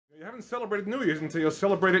You haven't celebrated New Year's until you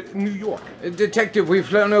celebrate it in New York. Detective, we've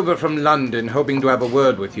flown over from London hoping to have a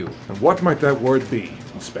word with you. And what might that word be,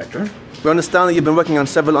 Inspector? We understand that you've been working on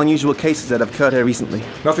several unusual cases that have occurred here recently.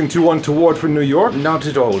 Nothing too untoward for New York? Not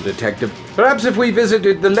at all, Detective. Perhaps if we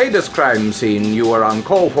visited the latest crime scene you were on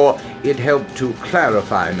call for, it helped to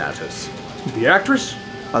clarify matters. The actress?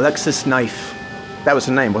 Alexis Knife. That was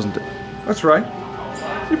her name, wasn't it? That's right.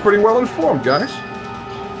 You're pretty well informed, guys.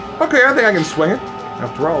 Okay, I think I can swing it.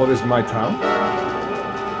 After all, it is my town.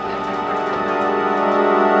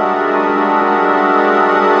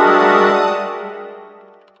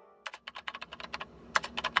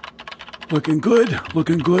 Looking good,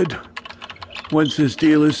 looking good. Once this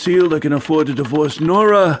deal is sealed, I can afford to divorce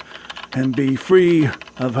Nora and be free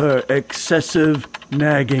of her excessive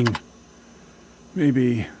nagging.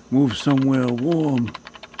 Maybe move somewhere warm.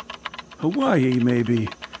 Hawaii, maybe.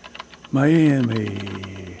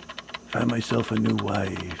 Miami. Find myself a new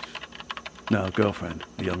wife. No, girlfriend,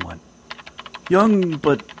 a young one. Young,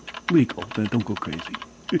 but legal. Don't go crazy.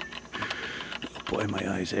 Oh boy,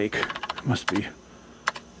 my eyes ache. Must be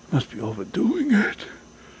overdoing it.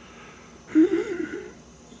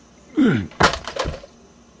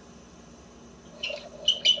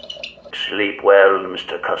 Sleep well,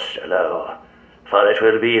 Mr. Costello, for it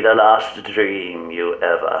will be the last dream you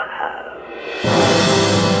ever have.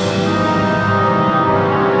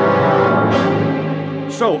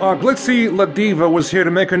 So, Glitzy La Diva was here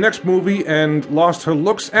to make her next movie and lost her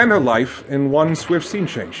looks and her life in one swift scene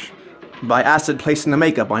change. By acid placed in the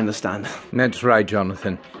makeup, I understand. That's right,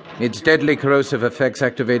 Jonathan. Its deadly corrosive effects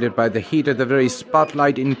activated by the heat of the very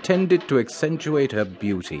spotlight intended to accentuate her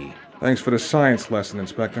beauty. Thanks for the science lesson,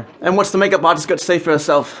 Inspector. And what's the makeup artist got to say for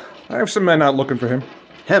herself? I have some men out looking for him.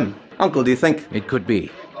 Him? Uncle, do you think? It could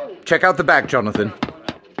be. Check out the back, Jonathan.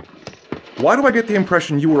 Why do I get the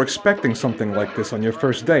impression you were expecting something like this on your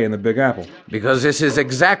first day in the Big Apple? Because this is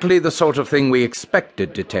exactly the sort of thing we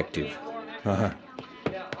expected, Detective. Uh-huh.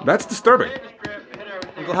 That's disturbing.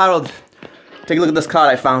 Uncle Harold, take a look at this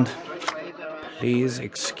card I found. Please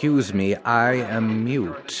excuse me, I am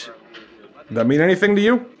mute. Does that mean anything to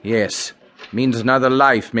you? Yes. Means another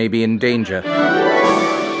life may be in danger.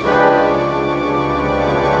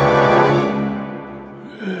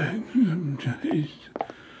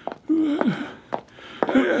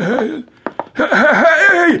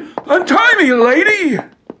 Hey! Untie me, lady!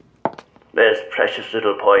 There's precious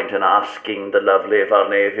little point in asking the lovely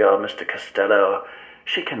Valnavia, Mr. Costello.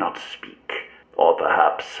 She cannot speak. Or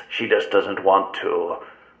perhaps she just doesn't want to.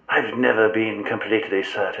 I've never been completely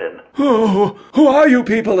certain. Oh, who are you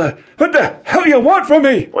people? What the hell do you want from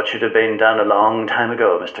me? What should have been done a long time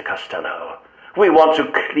ago, Mr. Costello. We want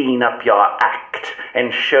to clean up your act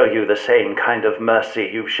and show you the same kind of mercy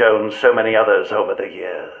you've shown so many others over the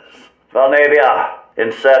years. Valnavia,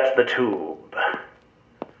 insert the tube.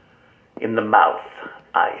 In the mouth,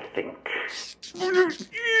 I think.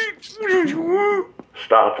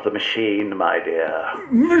 Start the machine, my dear.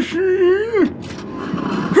 Machine?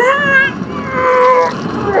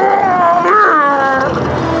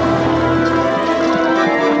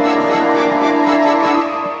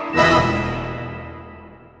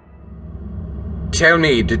 Tell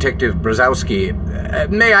me, Detective Brzezowski,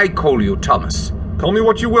 may I call you Thomas? Call me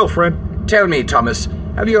what you will, friend. Tell me, Thomas,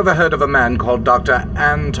 have you ever heard of a man called Dr.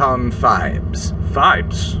 Anton Fibes?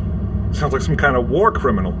 Fibes? Sounds like some kind of war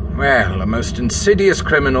criminal. Well, a most insidious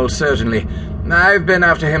criminal, certainly. I've been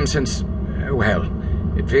after him since, well,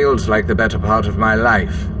 it feels like the better part of my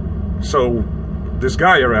life. So, this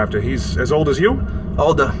guy you're after, he's as old as you?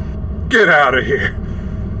 Older. Get out of here.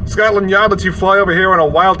 Scotland Yard lets you fly over here on a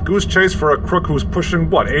wild goose chase for a crook who's pushing,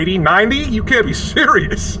 what, 80, 90? You can't be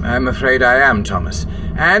serious. I'm afraid I am, Thomas.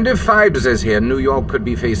 And if Fibes is here, New York could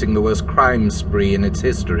be facing the worst crime spree in its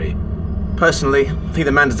history. Personally, I think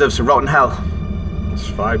the man deserves to rot in hell. This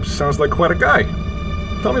Fibes sounds like quite a guy.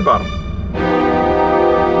 Tell me about him.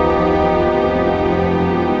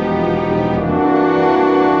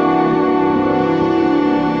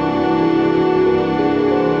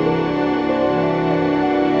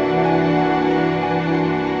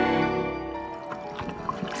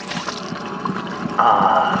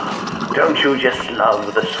 Don't you just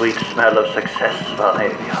love the sweet smell of success,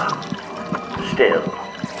 Valnavia? Still,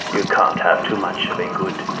 you can't have too much of a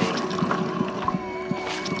good thing.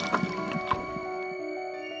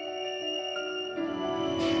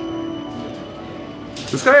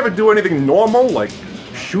 Does this guy ever do anything normal, like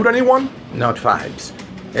shoot anyone? Not Fibes.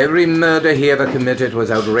 Every murder he ever committed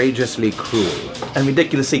was outrageously cruel. And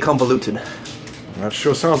ridiculously convoluted. That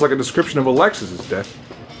sure sounds like a description of Alexis's death.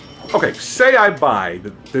 Okay, say I buy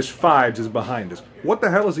that this Fibes is behind this. What the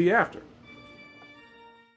hell is he after?